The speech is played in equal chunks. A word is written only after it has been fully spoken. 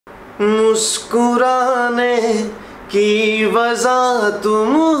मुस्कुराने की वजह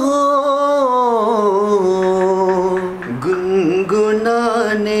तुम हो,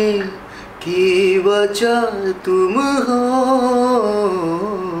 गुनगुनाने की वजह तुम हो।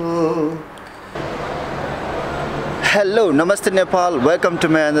 Hello, Namaste Nepal. Welcome to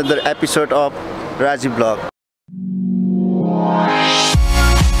my another episode of Raji Vlog.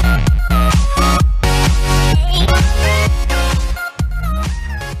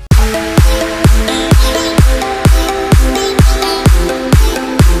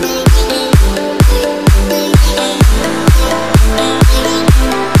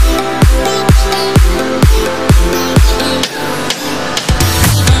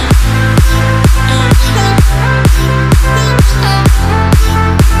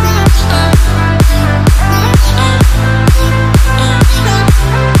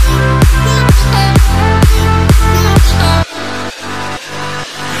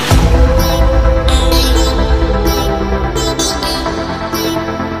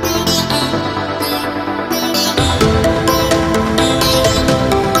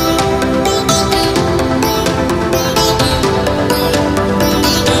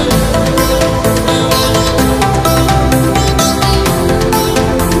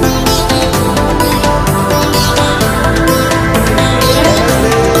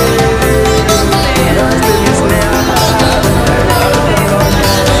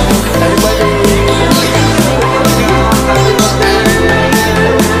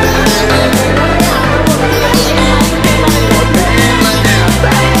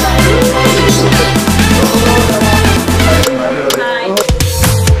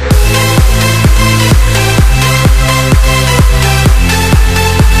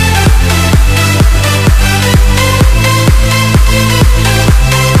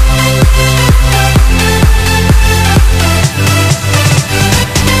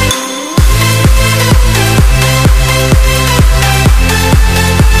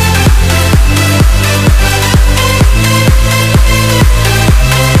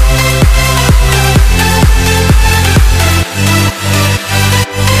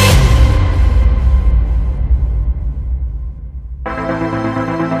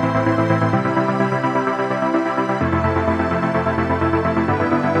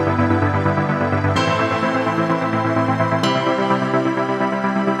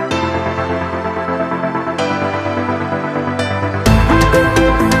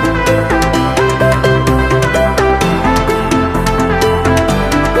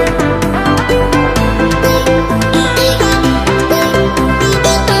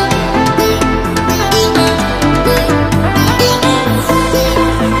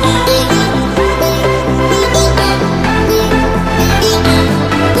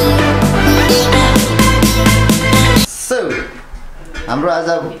 हाम्रो आज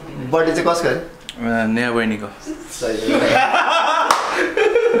बर्थडे चाहिँ कसको है? नेहा बहिनीको।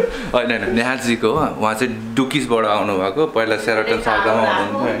 होइन होइन नेहाजीको हो। उहाँ चाहिँ डुकिसबाट आउनुभएको। पहिला सेराटन सारजामा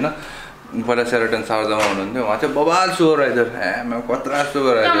हुनुहुन्थ्यो होइन, पहिला सेराटन सारजामा हुनुहुन्थ्यो। उहाँ चाहिँ बबाल सुपरभाइजर, कत्रा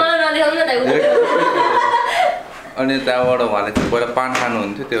सुपरभाइजर। अनि त्यहाँबाट उहाँले चाहिँ पहिला पान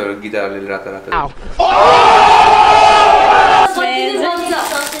खानुहुन्थ्यो, त्यो भएर गिटारले रातो रातो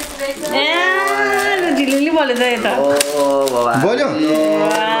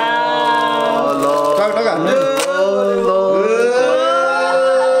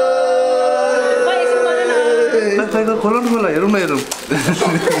खोला हेरौँ न हेरौँ।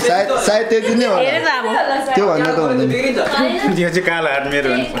 सायद त्यति नै होला, त्यो भन्दा त हुँदैन। यो चाहिँ कालो हात मेरो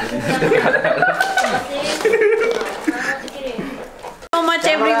हो। So much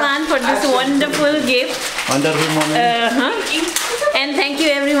everyone for this wonderful gift. Wonderful moment. And thank you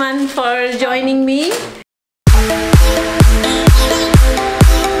everyone for joining me.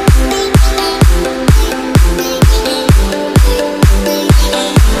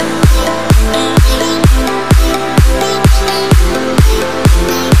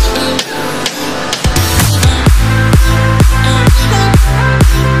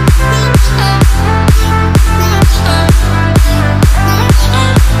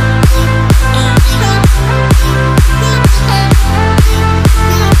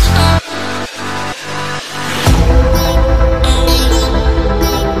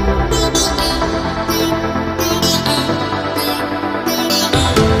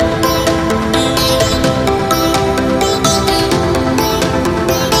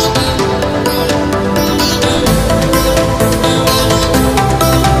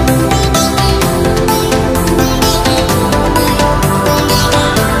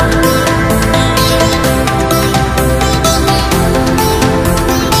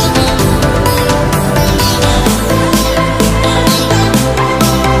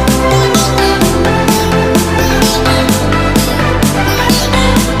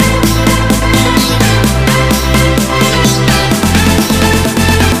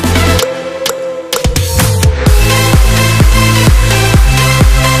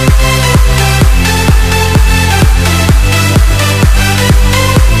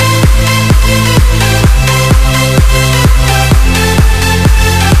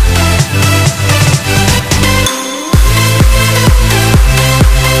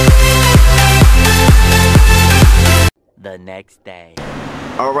 the next day.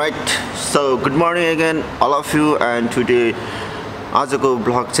 Alright, so good morning again all of you, and today आजको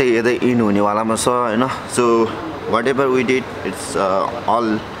vlog चाहिँ यतै इन हुनेवालामा छ हैन. So whatever we did, it's all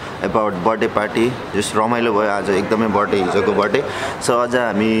about birthday party. Just रमाइलो भयो आज, एकदमै birthday हिजोको बर्थडे. सो अझ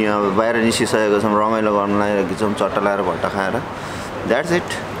हामी बाहिर निस्किसकेको छौँ रमाइलो गर्नलाई, एकदम चट्टा लाएर भट्टा खाएर. That's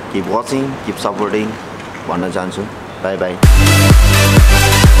it. Keep watching, keep supporting भन्न चाहन्छु. Bye bye.